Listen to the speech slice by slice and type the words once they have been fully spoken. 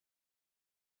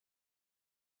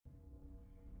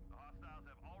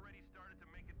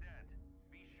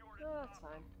that's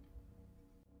fine.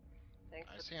 Thanks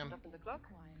I for see him. stopping the clock.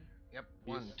 Yep,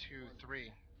 one, two,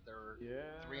 three. There are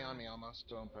three on me almost.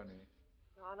 Company.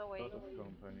 On our way. Lot of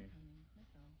company.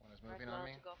 One is Right moving now on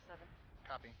me. to Golf 7.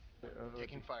 Copy. Allora,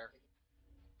 Taking fire.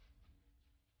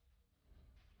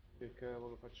 che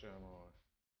cavolo facciamo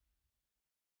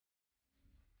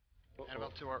ora?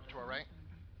 Annabelle to our right.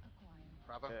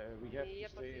 Bravo. We have to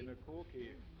Yep, stay okay. in a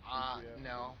cookie.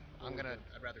 No.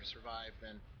 I'd rather survive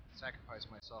than sacrifice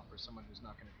myself for someone who's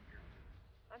not gonna be here.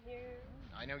 I'm here.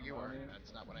 I know you are. Morning.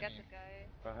 That's not what I Get mean. the guy.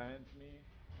 Behind me.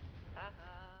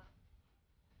 Haha.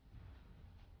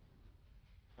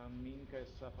 Minchia e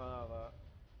sapava.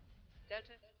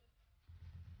 Delta.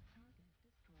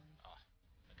 Oh,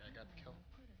 that guy got the kill.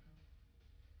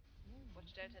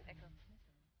 Watch Delta and Echo.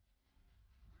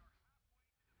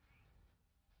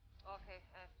 Okay,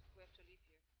 we have to leave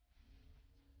here.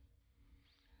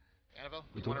 Annabelle,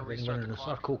 We you don't want to have anyone restart in the a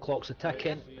clock? circle, clock's a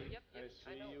ticking. I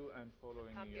see know. you and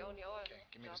following Can't be you. only our Okay,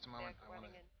 give me job. just a moment. They're I wanna.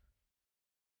 running in.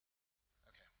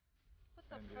 Okay, Put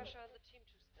some And you. pressure on the team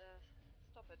to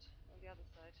stop it on the other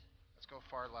side. let's go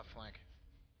far left flank.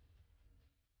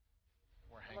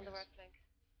 Where I'm Hang on the is. right flank.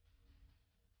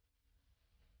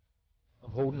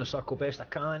 I'm holding the circle best I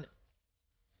can.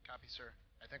 Copy, sir.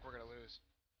 I think we're gonna lose.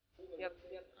 Yep.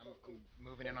 I'm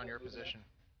moving in on your position.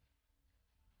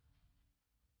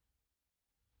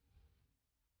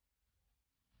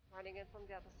 Running in from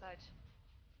the other side.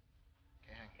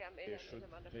 Okay, Hang. Okay, I'm in They and should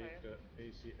I'm under take fire. the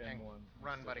ACM Hang. one.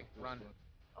 Run, instead buddy, of this run. one.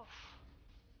 Oh.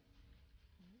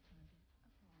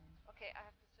 Okay, I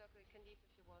have the circle. You can leave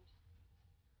if you want.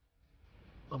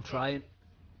 I'm trying.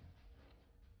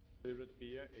 Favorite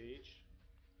beer, H.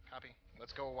 Copy.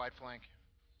 Let's go a wide flank.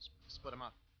 Split him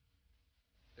up.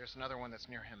 There's another one that's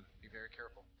near him. Be very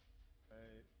careful.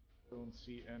 I don't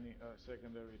see any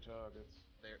secondary targets.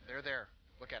 They're there.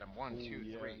 Look at them. One, Ooh, two,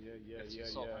 yeah, three. yeah, It's the yeah,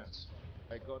 assault yeah. rounds.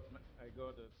 I got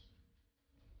it.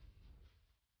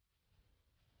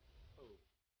 Oh.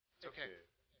 It's okay.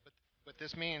 But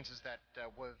this means is that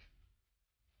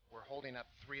we're holding up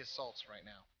 3 assaults right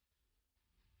now.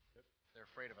 Yep. They're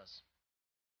afraid of us.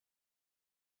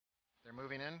 They're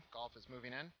moving in. Golf is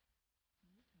moving in.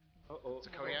 Uh-oh. It's a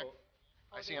Kodiak.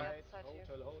 I see him.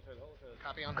 Hotel.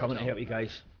 Copy on Coming to hotel. help you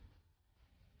guys.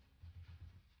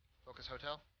 Focus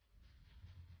hotel.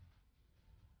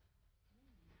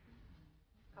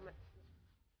 Coming.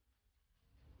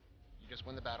 You just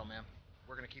win the battle, man.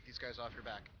 We're gonna keep these guys off your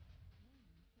back.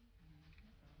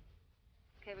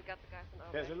 Okay, we got the guys on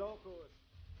our There's a way. locus.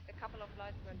 A couple of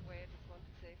lights went away. I just want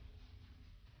to say.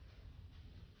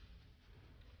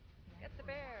 Get the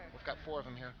bear. We've got 4 of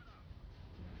them here.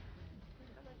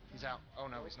 Coming. He's out. Oh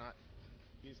no, he's not.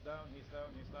 He's down.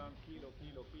 Kilo.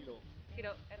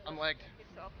 Kilo. I'm legged. He's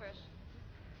so fresh.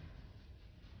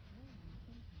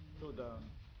 2 down.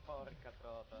 Porca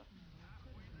trota.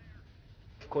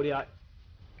 Kodiak.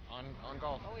 On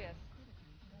golf. Oh yes.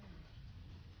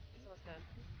 This one's done.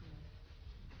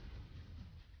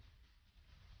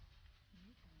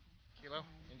 Kilo?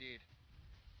 Indeed.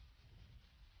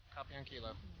 Copy on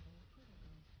Kilo.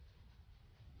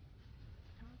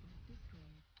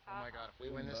 Oh my god, if we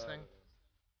win this thing,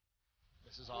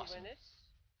 this is awesome. We win it.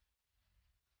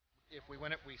 If we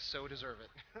win it, we so deserve it.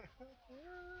 2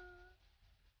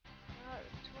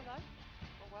 alive?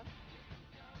 Or what?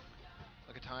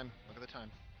 Look at time. Look at the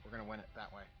time. We're gonna win it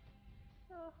that way.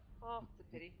 Oh, it's a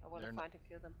pity. I want to find and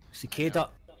kill them. Cicada.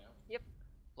 Yep.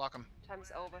 Lock them. Time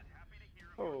is over.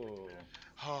 Oh.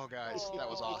 Oh, guys, that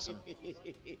was awesome.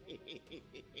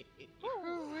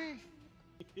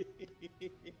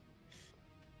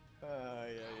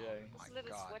 Ay. It's a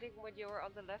little God. sweating when you were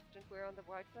on the left and we're on the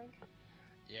right flank,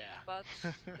 Yeah. but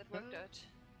that worked out.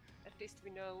 At least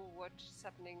we know what's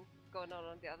happening, going on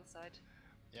the other side.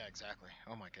 Yeah, exactly.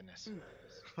 Oh my goodness.